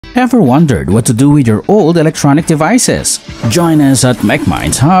Ever wondered what to do with your old electronic devices? Join us at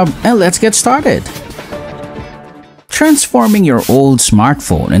MechMinds Hub and let's get started! Transforming your old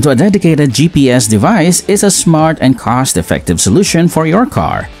smartphone into a dedicated GPS device is a smart and cost-effective solution for your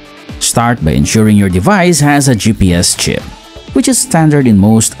car. Start by ensuring your device has a GPS chip, which is standard in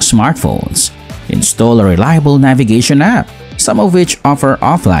most smartphones. Install a reliable navigation app, some of which offer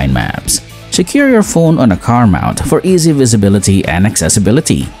offline maps. Secure your phone on a car mount for easy visibility and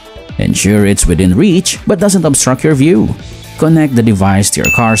accessibility. Ensure it's within reach but doesn't obstruct your view. Connect the device to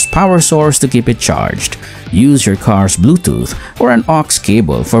your car's power source to keep it charged. Use your car's Bluetooth or an aux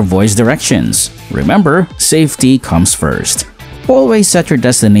cable for voice directions. Remember, safety comes first. Always set your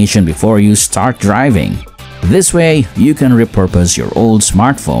destination before you start driving. This way, you can repurpose your old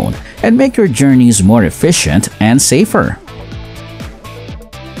smartphone and make your journeys more efficient and safer.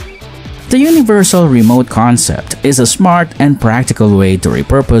 The universal remote concept is a smart and practical way to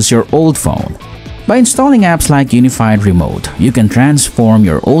repurpose your old phone. By installing apps like Unified Remote, you can transform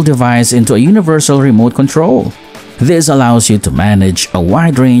your old device into a universal remote control. This allows you to manage a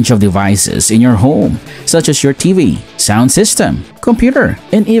wide range of devices in your home, such as your TV, sound system, computer,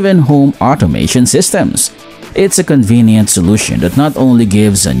 and even home automation systems. It's a convenient solution that not only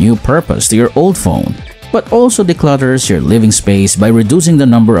gives a new purpose to your old phone, but also declutters your living space by reducing the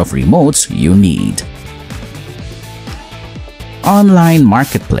number of remotes you need. Online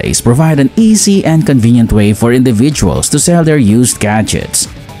marketplaces provide an easy and convenient way for individuals to sell their used gadgets.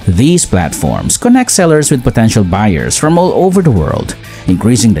 These platforms connect sellers with potential buyers from all over the world,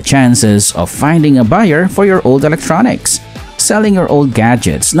 increasing the chances of finding a buyer for your old electronics. Selling your old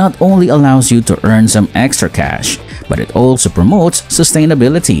gadgets not only allows you to earn some extra cash, but it also promotes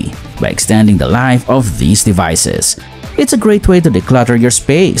sustainability by extending the life of these devices. It's a great way to declutter your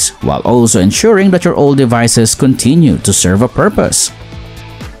space while also ensuring that your old devices continue to serve a purpose.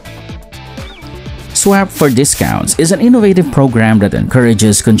 Swap for Discounts is an innovative program that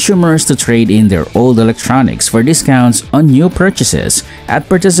encourages consumers to trade in their old electronics for discounts on new purchases at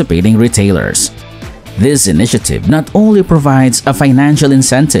participating retailers. This initiative not only provides a financial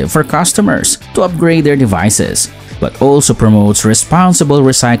incentive for customers to upgrade their devices, but also promotes responsible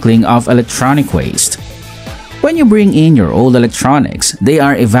recycling of electronic waste. When you bring in your old electronics, they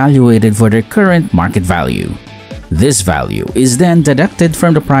are evaluated for their current market value. This value is then deducted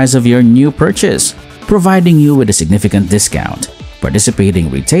from the price of your new purchase, providing you with a significant discount. Participating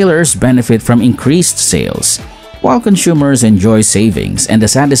retailers benefit from increased sales, while consumers enjoy savings and the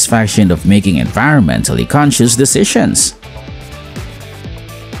satisfaction of making environmentally conscious decisions.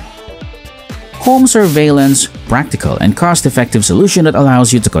 Home surveillance, practical and cost-effective solution that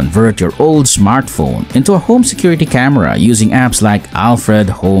allows you to convert your old smartphone into a home security camera using apps like Alfred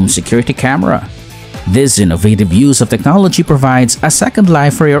Home Security Camera. This innovative use of technology provides a second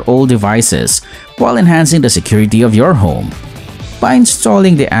life for your old devices while enhancing the security of your home. By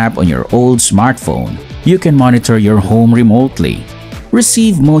installing the app on your old smartphone, you can monitor your home remotely,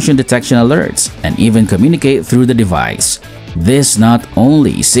 receive motion detection alerts, and even communicate through the device. This not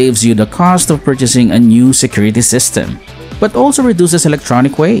only saves you the cost of purchasing a new security system, but also reduces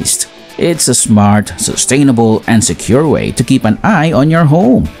electronic waste. It's a smart, sustainable, and secure way to keep an eye on your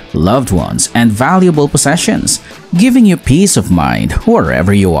home, loved ones, and valuable possessions, giving you peace of mind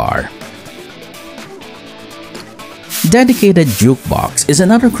wherever you are. Dedicated Jukebox is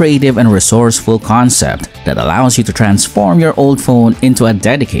another creative and resourceful concept that allows you to transform your old phone into a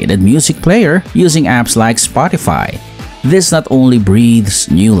dedicated music player using apps like Spotify. This not only breathes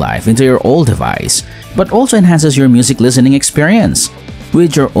new life into your old device, but also enhances your music listening experience.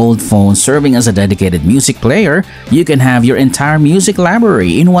 With your old phone serving as a dedicated music player, you can have your entire music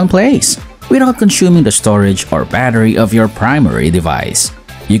library in one place, without consuming the storage or battery of your primary device.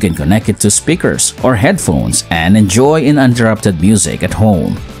 You can connect it to speakers or headphones and enjoy uninterrupted music at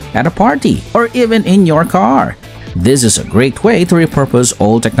home, at a party, or even in your car. This is a great way to repurpose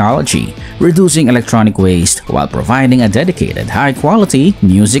old technology, reducing electronic waste while providing a dedicated, high-quality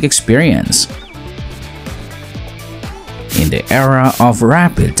music experience. In the era of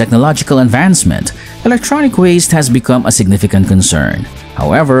rapid technological advancement, electronic waste has become a significant concern.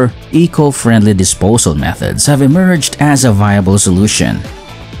 However, eco-friendly disposal methods have emerged as a viable solution.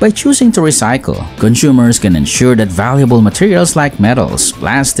 By choosing to recycle, consumers can ensure that valuable materials like metals,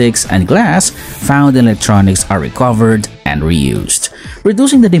 plastics, and glass found in electronics are recovered and reused,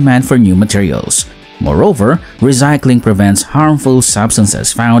 reducing the demand for new materials. Moreover, recycling prevents harmful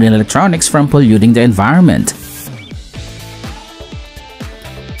substances found in electronics from polluting the environment.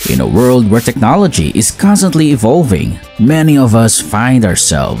 In a world where technology is constantly evolving, many of us find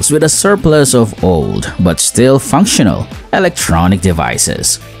ourselves with a surplus of old but still functional electronic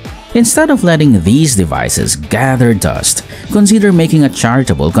devices. Instead of letting these devices gather dust, consider making a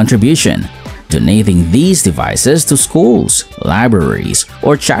charitable contribution. Donating these devices to schools, libraries,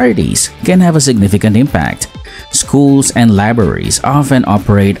 or charities can have a significant impact. Schools and libraries often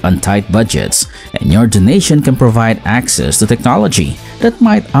operate on tight budgets, and your donation can provide access to technology that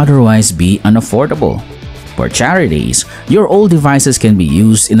might otherwise be unaffordable. For charities, your old devices can be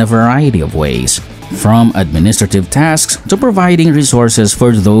used in a variety of ways, from administrative tasks to providing resources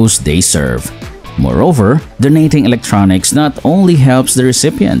for those they serve. Moreover, donating electronics not only helps the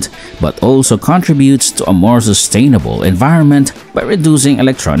recipient, but also contributes to a more sustainable environment by reducing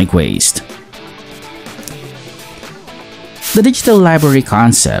electronic waste. The digital library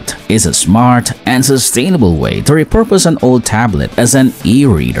concept is a smart and sustainable way to repurpose an old tablet as an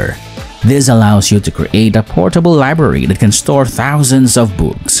e-reader. This allows you to create a portable library that can store thousands of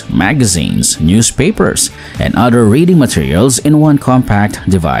books, magazines, newspapers, and other reading materials in one compact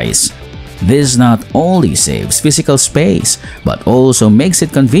device. This not only saves physical space, but also makes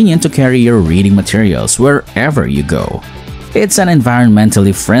it convenient to carry your reading materials wherever you go. It's an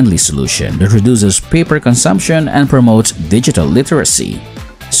environmentally friendly solution that reduces paper consumption and promotes digital literacy.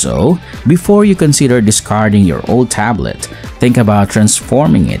 So, before you consider discarding your old tablet, think about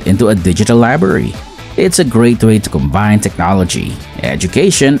transforming it into a digital library. It's a great way to combine technology,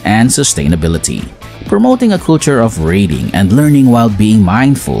 education, and sustainability, promoting a culture of reading and learning while being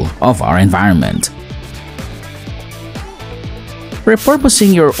mindful of our environment.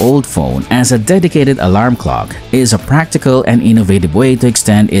 Repurposing your old phone as a dedicated alarm clock is a practical and innovative way to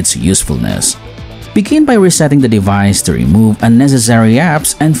extend its usefulness. Begin by resetting the device to remove unnecessary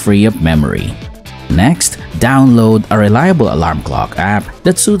apps and free up memory. Next, download a reliable alarm clock app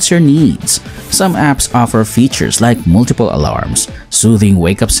that suits your needs. Some apps offer features like multiple alarms, soothing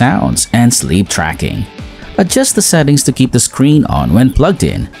wake-up sounds, and sleep tracking. Adjust the settings to keep the screen on when plugged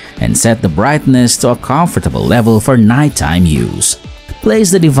in, and set the brightness to a comfortable level for nighttime use.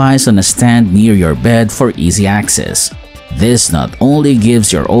 Place the device on a stand near your bed for easy access. This not only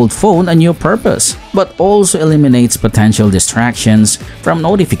gives your old phone a new purpose, but also eliminates potential distractions from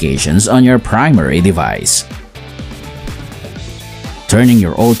notifications on your primary device. Turning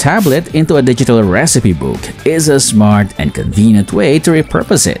your old tablet into a digital recipe book is a smart and convenient way to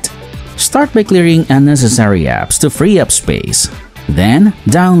repurpose it. Start by clearing unnecessary apps to free up space. Then,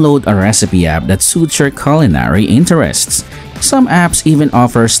 download a recipe app that suits your culinary interests. Some apps even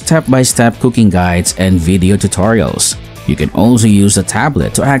offer step-by-step cooking guides and video tutorials. You can also use the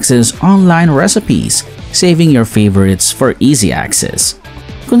tablet to access online recipes, saving your favorites for easy access.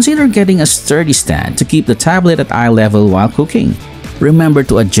 Consider getting a sturdy stand to keep the tablet at eye level while cooking. Remember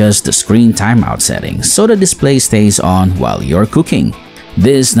to adjust the screen timeout settings so the display stays on while you're cooking.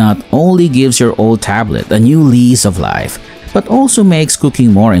 This not only gives your old tablet a new lease of life, but also makes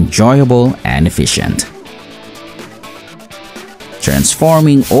cooking more enjoyable and efficient.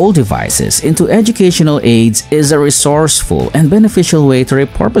 Transforming old devices into educational aids is a resourceful and beneficial way to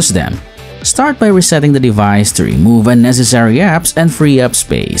repurpose them. Start by resetting the device to remove unnecessary apps and free up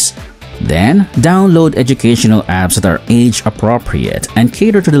space. Then, download educational apps that are age-appropriate and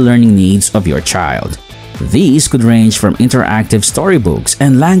cater to the learning needs of your child. These could range from interactive storybooks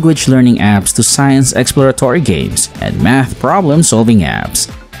and language learning apps to science exploratory games and math problem-solving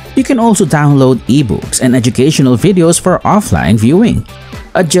apps. You can also download ebooks and educational videos for offline viewing.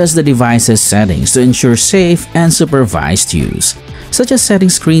 Adjust the device's settings to ensure safe and supervised use, such as setting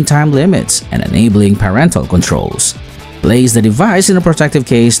screen time limits and enabling parental controls. Place the device in a protective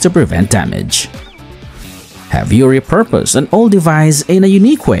case to prevent damage. Have you repurposed an old device in a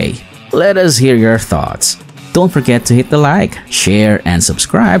unique way? Let us hear your thoughts. Don't forget to hit the like, share, and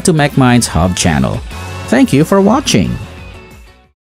subscribe to MechMinds Hub channel. Thank you for watching.